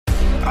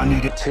I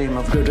need a team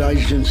of good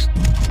agents.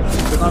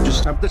 But I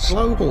just have the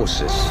slow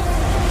horses.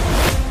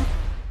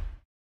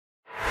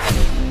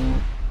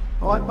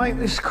 All right, make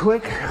this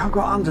quick. I've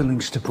got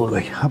underlings to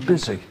bully. I'm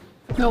busy.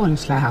 No one in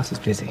Slough House is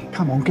busy.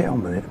 Come on, get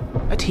on with it.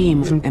 A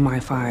team from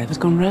MI5 has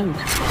gone rogue.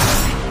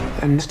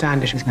 And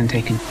Standish has been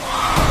taken.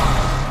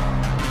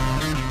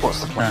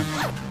 What's the plan?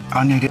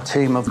 I need a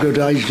team of good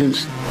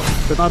agents.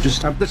 But I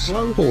just have the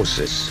slow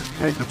horses.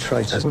 Ain't the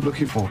traitors we're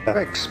looking for.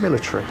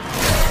 Ex-military.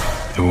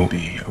 There will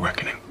be a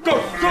reckoning.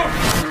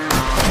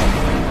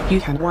 You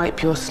can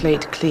wipe your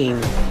slate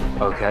clean.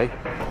 Okay.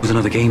 There's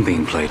another game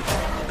being played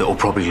that will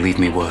probably leave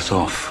me worse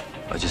off.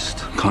 I just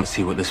can't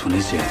see what this one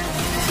is yet.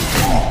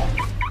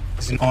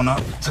 It's an honour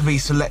to be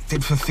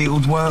selected for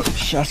field work.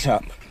 Shut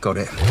up. Got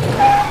it.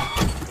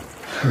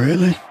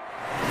 Really?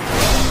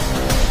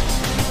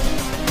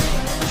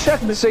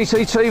 Check the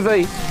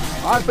CCTV.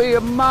 I'd be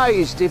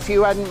amazed if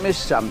you hadn't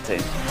missed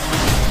something.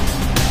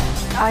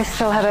 I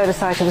still had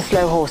oversight of the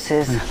slow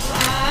horses.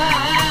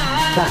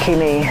 Lucky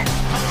me.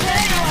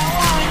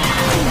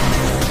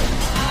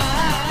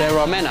 There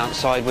are men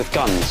outside with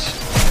guns.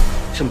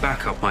 Some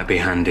backup might be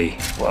handy.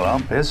 Well,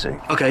 I'm busy.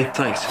 Okay,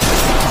 thanks.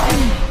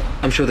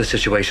 I'm sure the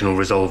situation will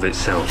resolve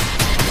itself.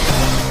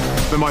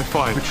 The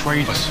MI5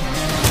 betrayed us.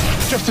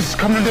 Justice is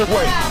coming their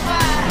way.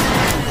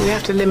 We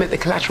have to limit the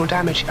collateral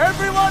damage.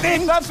 Everyone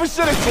in that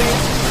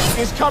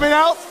facility is coming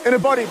out in a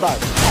body bag.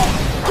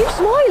 Keep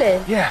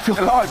smiling. Yeah, I feel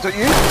alive, don't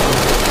you?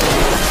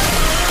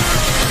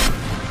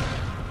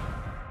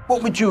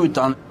 What would you have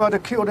done? I'd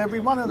have killed every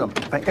one of them.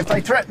 If they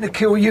threatened to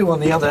kill you, on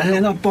the other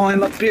hand, I'd buy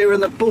them a beer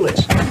and the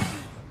bullets.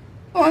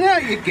 Oh, now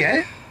you get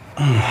it.